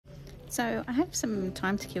So I have some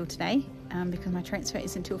time to kill today because my transfer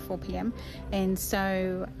is until 4 p.m. and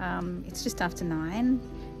so it's just after 9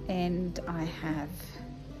 and I have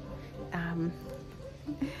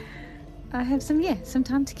some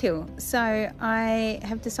time to kill. So I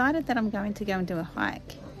have decided that I'm going to go and do a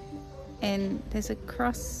hike, and there's a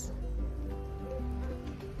cross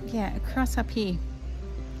up here,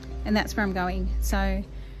 and that's where I'm going. So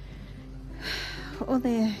all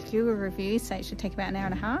the Google reviews say it should take about an hour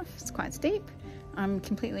and a half. It's quite steep. I'm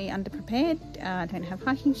completely underprepared. I don't have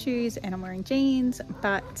hiking shoes and I'm wearing jeans,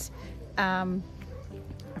 but I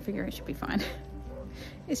figure it should be fine.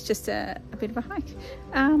 It's just a bit of a hike.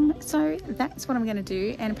 So that's what I'm going to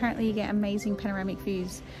do, and apparently you get amazing panoramic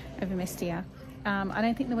views over Mestia. I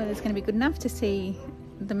don't think the weather's going to be good enough to see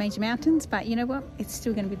the major mountains, but you know what, it's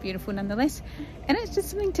still going to be beautiful nonetheless, and it's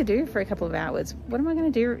just something to do for a couple of hours. What am I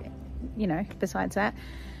going to do, you know, besides that?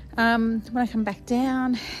 When I come back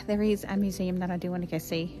down, there is a museum that I do want to go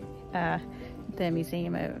see, the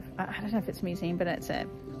museum of, I don't know if it's a museum, but it's a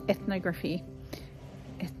ethnography,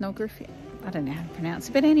 I don't know how to pronounce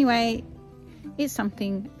it, but anyway, it's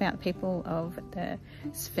something about the people of the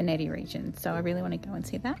Svaneti region, so I really want to go and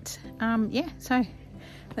see that. Yeah, so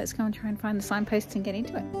let's go and try and find the signposts and get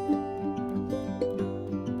into it.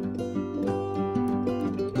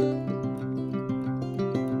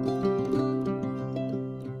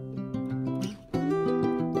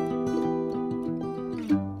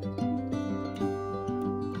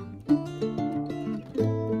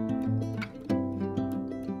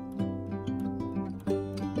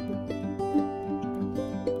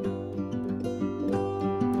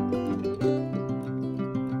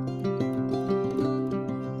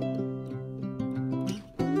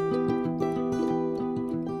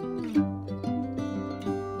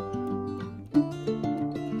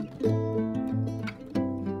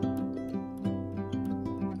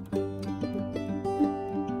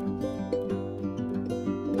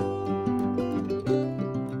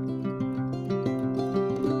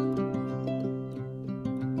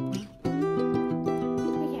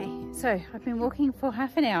 So I've been walking for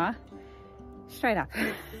half an hour straight up,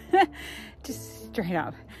 just straight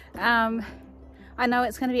up. I know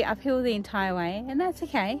it's going to be uphill the entire way, and that's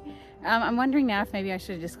okay. I'm wondering now if maybe I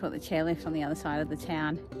should have just caught the chairlift on the other side of the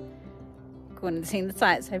town, gone and seen the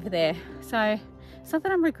sights over there. So it's not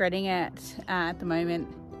that I'm regretting it at the moment.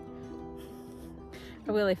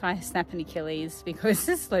 I will if I snap an Achilles because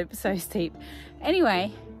the slope is so steep.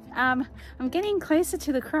 Anyway, I'm getting closer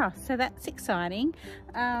to the cross, so that's exciting.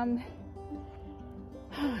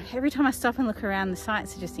 Every time I stop and look around, the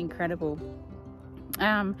sights are just incredible.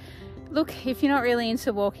 Look, if you're not really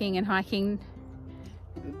into walking and hiking,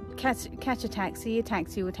 catch a taxi. A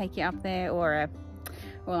taxi will take you up there, or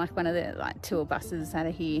like one of the tour buses that are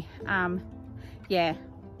here. Yeah,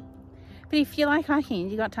 but if you like hiking,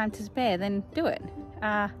 you got time to spare, then do it.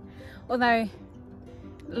 Although,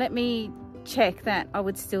 let me check that I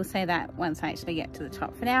would still say that once I actually get to the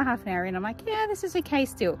top. For now, half an hour in, I'm like, yeah, this is okay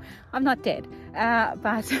still. I'm not dead,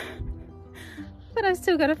 but I've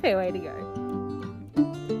still got a fair way to go.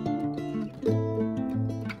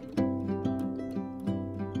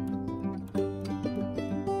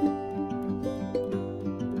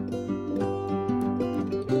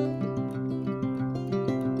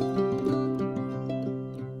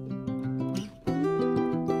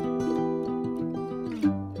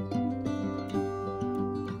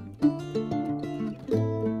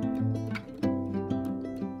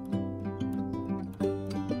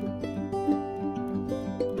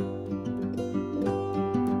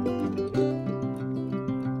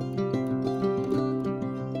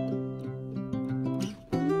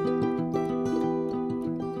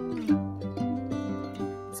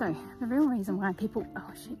 So the real reason why people,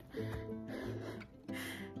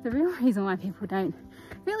 the real reason why people don't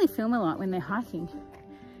really film a lot when they're hiking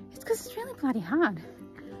is because it's really bloody hard.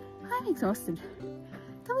 I'm exhausted.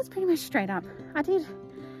 That was pretty much straight up. I did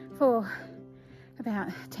for about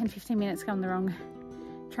 10-15 minutes go on the wrong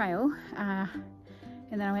trail, and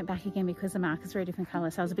then I went back again because the marker's very different colour,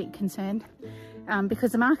 so I was a bit concerned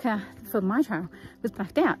because the marker for my trail was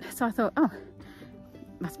blacked out. So I thought, oh,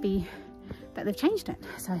 must be that they've changed it.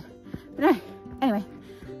 So, but no, anyway,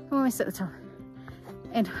 I'm almost at the top,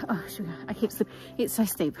 and oh sugar, I keep slipping. It's so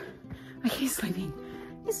steep, I keep slipping.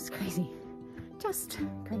 This is crazy, just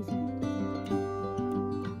crazy.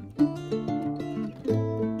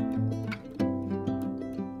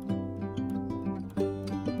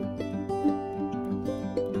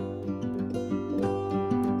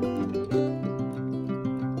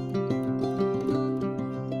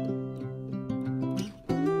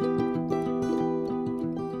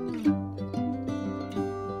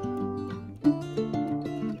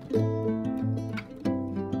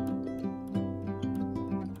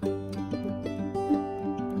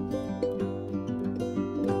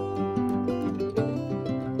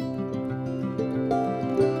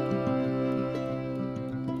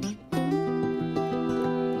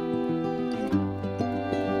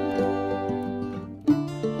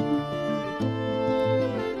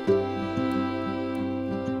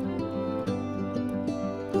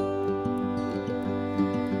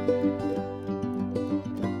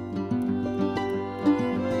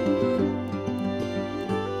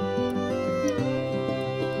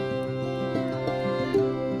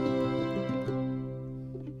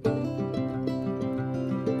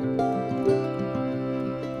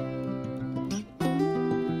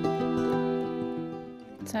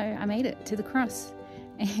 So I made it to the cross,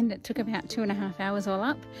 and it took about 2.5 hours all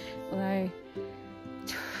up, although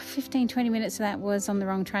 15-20 minutes of that was on the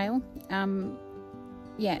wrong trail.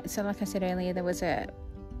 Yeah, so like I said earlier, there was a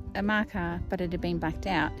marker, but it had been blacked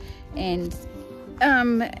out, and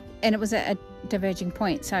it was a diverging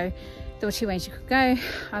point, so there were 2 ways you could go.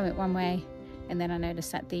 I went one way, and then I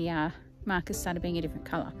noticed that the markers started being a different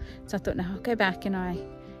colour, so I thought, no, I'll go back, and I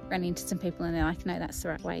ran into some people and they're like, no, that's the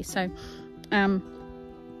right way. So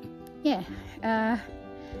yeah,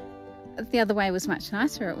 the other way was much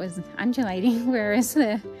nicer. It was undulating, whereas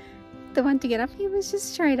the one to get up here was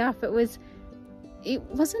just straight up. It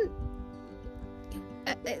wasn't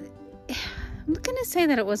I'm not going to say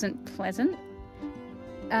that it wasn't pleasant.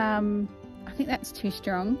 I think that's too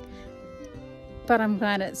strong, but I'm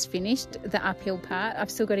glad it's finished. The uphill part, I've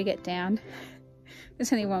still got to get down.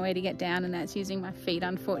 There's only one way to get down, and that's using my feet,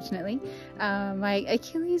 unfortunately. My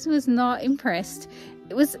Achilles was not impressed.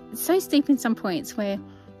 It was so steep in some points where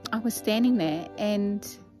I was standing there and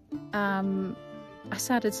I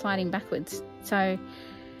started sliding backwards. So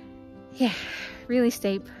yeah, really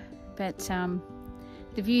steep, but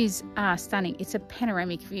the views are stunning. It's a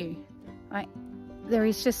panoramic view. Like, there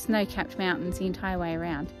is just snow-capped mountains the entire way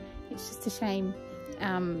around. It's just a shame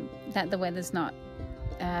that the weather's not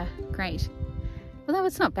great. Although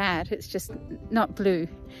it's not bad, it's just not blue,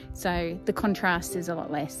 so the contrast is a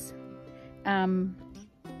lot less.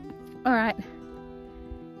 All right,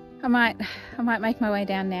 I might make my way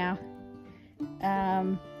down now.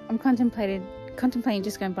 I'm contemplating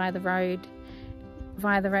just going via the road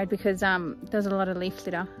because there's a lot of leaf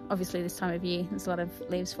litter. Obviously this time of year there's a lot of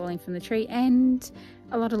leaves falling from the tree and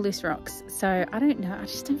a lot of loose rocks, so I don't know, I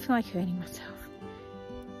just don't feel like hurting myself.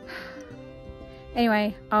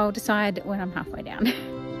 Anyway, I'll decide when I'm halfway down.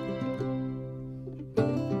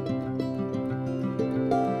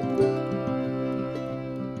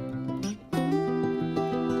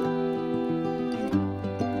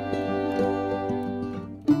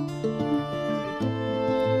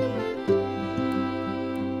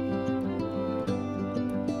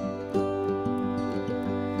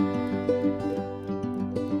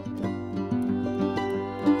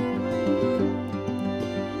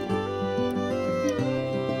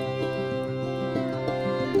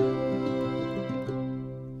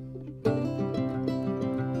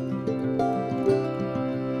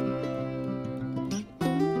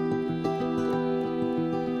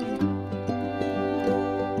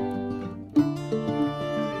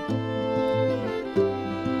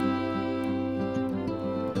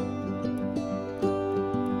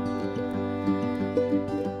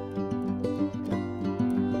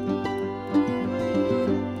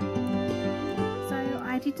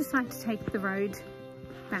 Decide to take the road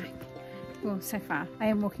back. Well, so far I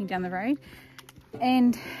am walking down the road,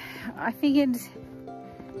 and I figured,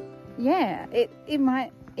 yeah, it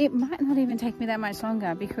might not even take me that much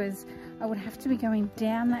longer, because I would have to be going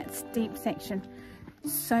down that steep section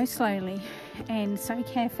so slowly and so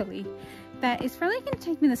carefully that it's probably going to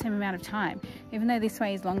take me the same amount of time, even though this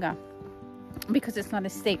way is longer because it's not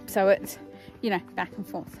as steep, so it's, you know, back and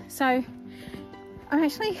forth. So I'm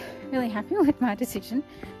actually really happy with my decision.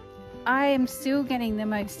 I am still getting the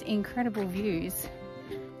most incredible views.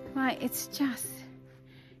 Like, it's just,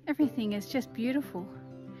 everything is just beautiful.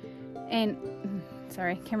 And,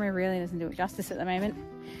 sorry, camera really doesn't do it justice at the moment.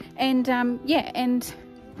 And yeah, and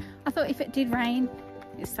I thought if it did rain,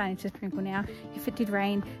 it's starting to sprinkle now, if it did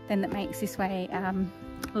rain, then that makes this way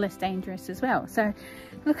less dangerous as well. So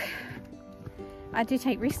look, I do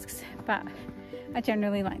take risks, but I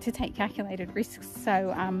generally like to take calculated risks.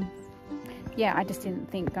 So yeah, I just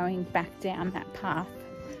didn't think going back down that path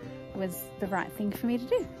was the right thing for me to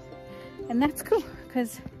do. And that's cool,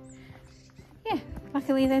 because yeah,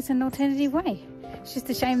 luckily there's an alternative way. It's just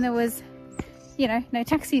a shame there was, you know, no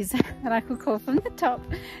taxis that I could call from the top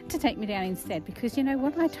to take me down instead, because you know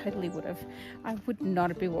what, I totally would have. I would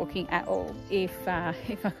not be walking at all if I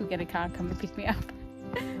could get a car come and pick me up.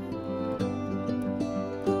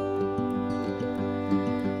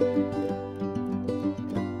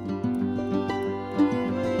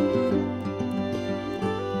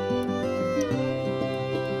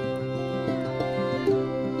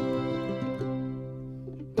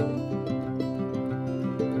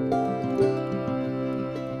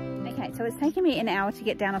 So it's taken me an hour to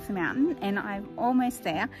get down off the mountain, and I'm almost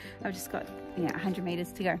there. I've just got 100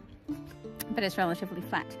 meters to go, but it's relatively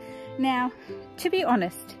flat. Now, to be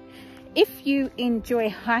honest, if you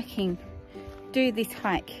enjoy hiking, do this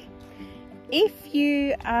hike. If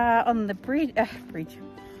you are on the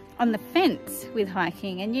on the fence with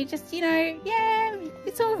hiking, and you just, you know, yeah,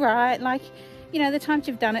 it's all right. Like, you know, the times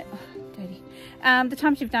you've done it, dirty. the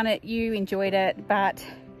times you've done it, you enjoyed it, but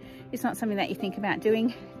it's not something that you think about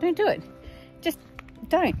doing, don't do it. Just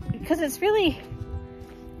don't, because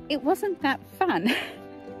it wasn't that fun.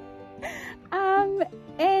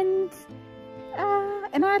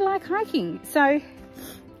 And I like hiking, so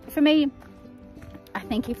for me, I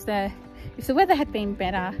think if the weather had been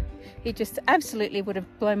better, it just absolutely would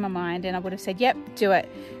have blown my mind, and I would have said, yep, do it.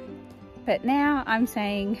 But now I'm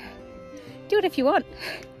saying, do it if you want.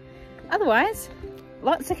 Otherwise,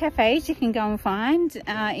 lots of cafes you can go and find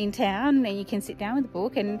in town, and you can sit down with a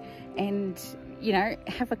book and you know,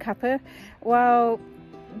 have a cuppa while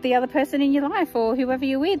the other person in your life or whoever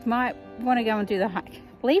you're with might want to go and do the hike.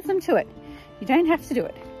 Leave them to it. You don't have to do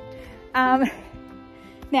it.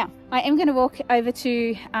 Now, I am going to walk over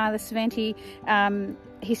to the Svaneti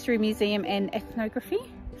History Museum and Ethnography.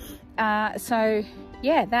 So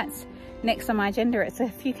yeah, that's next on my agenda. It's a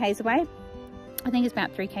few k's away. I think it's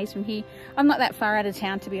about 3 k's from here. I'm not that far out of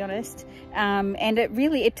town, to be honest. And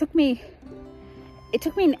it took me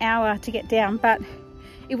an hour to get down, but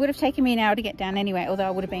it would have taken me an hour to get down anyway, although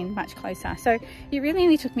I would have been much closer. So it really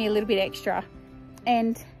only took me a little bit extra,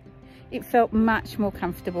 and it felt much more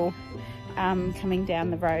comfortable coming down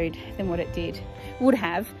the road than what it would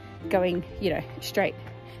have going, you know, straight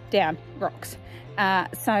down rocks.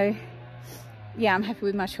 So yeah, I'm happy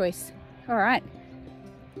with my choice. All right,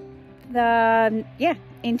 yeah,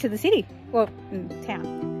 into the city, well,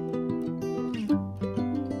 town.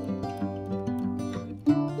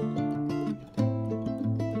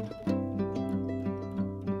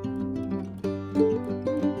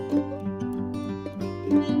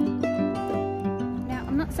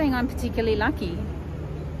 Saying I'm particularly lucky,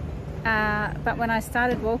 but when I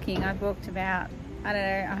started walking, I've walked about, I don't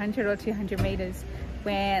know, 100 or 200 meters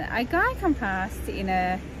when a guy come past in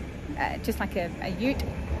just like a ute,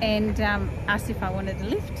 and asked if I wanted a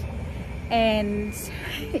lift, and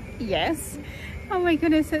yes, oh my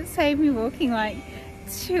goodness, it saved me walking like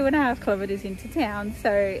 2.5 kilometers into town.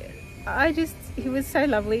 So he was so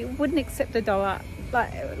lovely, wouldn't accept $1.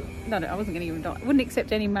 Like, no, I wasn't going to give him $1. Wouldn't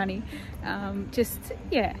accept any money. Just,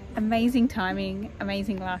 yeah, amazing timing,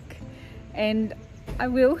 amazing luck. And I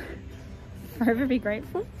will forever be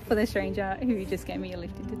grateful for the stranger who just gave me a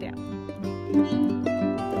lift into town.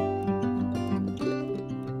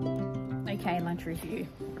 Okay, lunch review.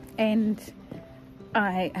 And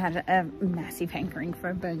I had a massive hankering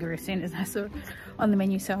for a burger as soon as I saw it on the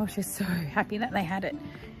menu. So I was just so happy that they had it.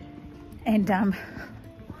 And,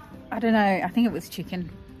 I don't know, I think it was chicken,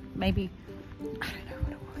 maybe, I don't know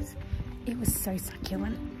what it was. It was so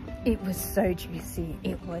succulent, it was so juicy,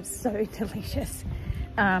 it was so delicious.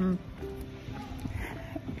 At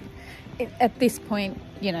this point,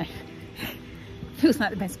 you know, feels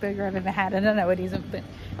like the best burger I've ever had. I don't know it isn't, but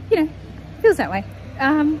you know, feels that way.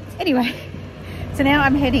 Anyway, so now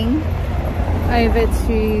I'm heading over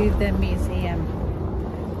to the museum.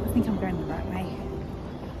 I think I'm going the right way.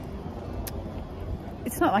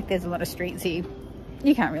 It's not like there's a lot of streets here.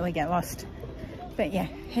 You can't really get lost. But yeah,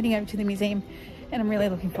 heading over to the museum, and I'm really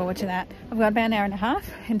looking forward to that. I've got about an hour and a half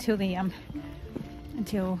until the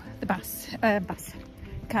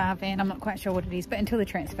car, van, I'm not quite sure what it is, but until the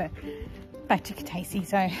transfer back to Caucasus.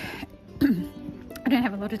 So I don't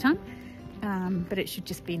have a lot of time, but it should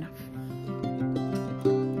just be enough.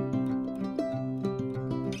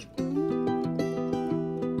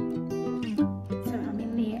 So I'm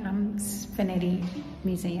in the Svaneti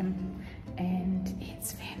Museum, and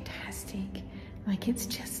it's fantastic. Like,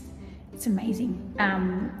 it's amazing.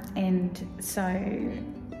 And so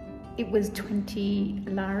it was 20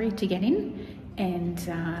 lari to get in, and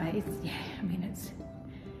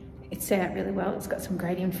it's set up really well. It's got some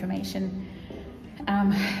great information.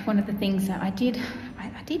 One of the things that I did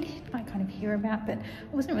like kind of hear about, but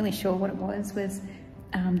I wasn't really sure what it was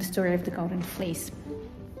the story of the golden fleece.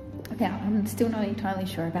 Now, I'm still not entirely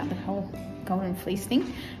sure about the whole golden fleece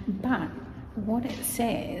thing, but what it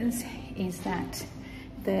says is that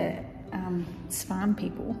the Svan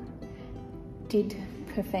people did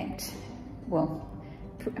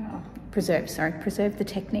preserve the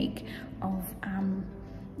technique of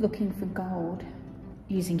looking for gold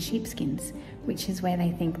using sheepskins, which is where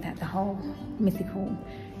they think that the whole mythical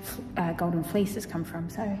golden fleece has come from.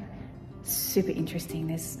 So super interesting.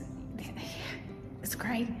 It's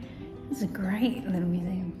great. It's a great little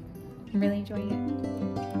museum. I'm really enjoying it.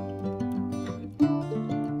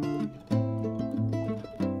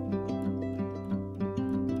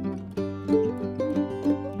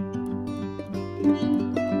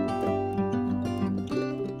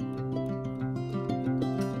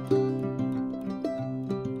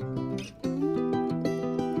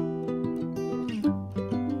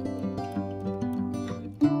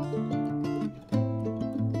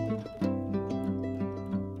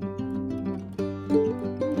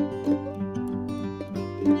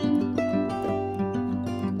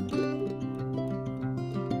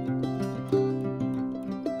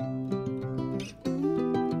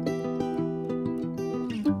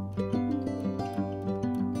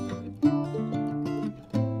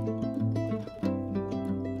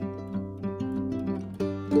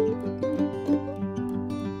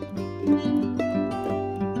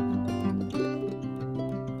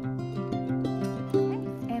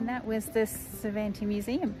 was the Svaneti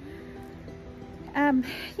Museum.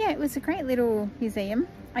 Yeah, it was a great little museum.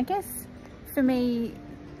 I guess for me,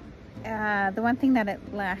 the one thing that it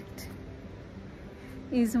lacked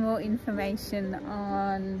is more information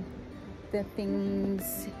on the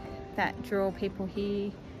things that draw people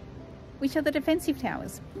here, which are the defensive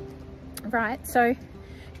towers, right? So,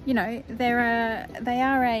 you know, they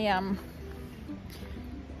are a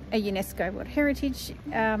UNESCO World Heritage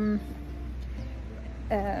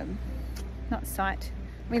not site.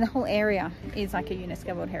 I mean, the whole area is like a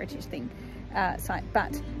UNESCO World Heritage thing, site,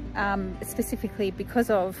 but specifically because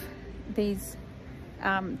of these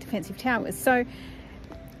defensive towers. So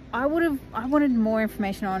I wanted more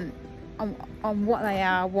information on what they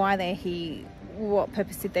are, why they're here, what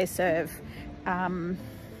purpose did they serve,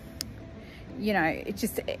 you know,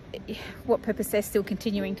 what purpose they're still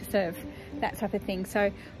continuing to serve, that type of thing.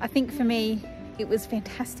 So I think for me it was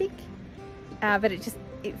fantastic, but it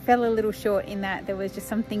fell a little short in that there was just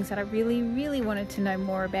some things that I really wanted to know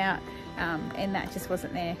more about, and that just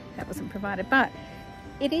wasn't there, that wasn't provided. But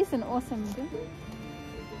it is an awesome building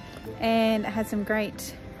and it has some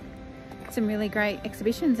really great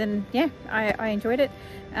exhibitions, and yeah, I enjoyed it.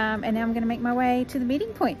 And now I'm going to make my way to the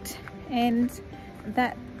meeting point, and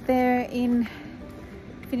that therein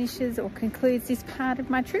finishes or concludes this part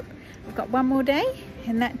of my trip. I've got one more day,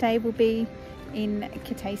 and that day will be in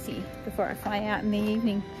Caucasus before I fly out in the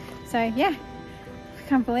evening. So yeah, I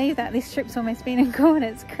can't believe that this trip's almost been and gone.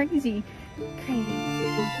 It's crazy. One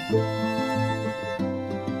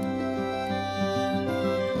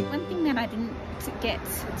thing that I didn't get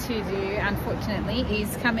to do, unfortunately,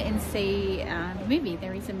 is come and see the movie.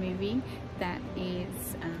 There is a movie that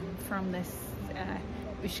is from this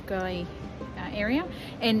Ushgali area,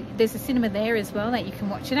 and there's a cinema there as well that you can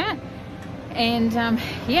watch it at. And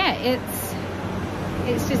yeah, it's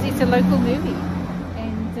a local movie,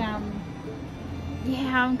 and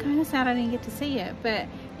yeah, I'm kind of sad I didn't get to see it. But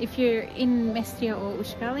if you're in Mestia or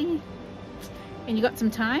Ushgali and you got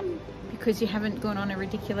some time because you haven't gone on a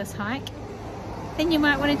ridiculous hike, then you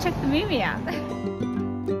might want to check the movie out.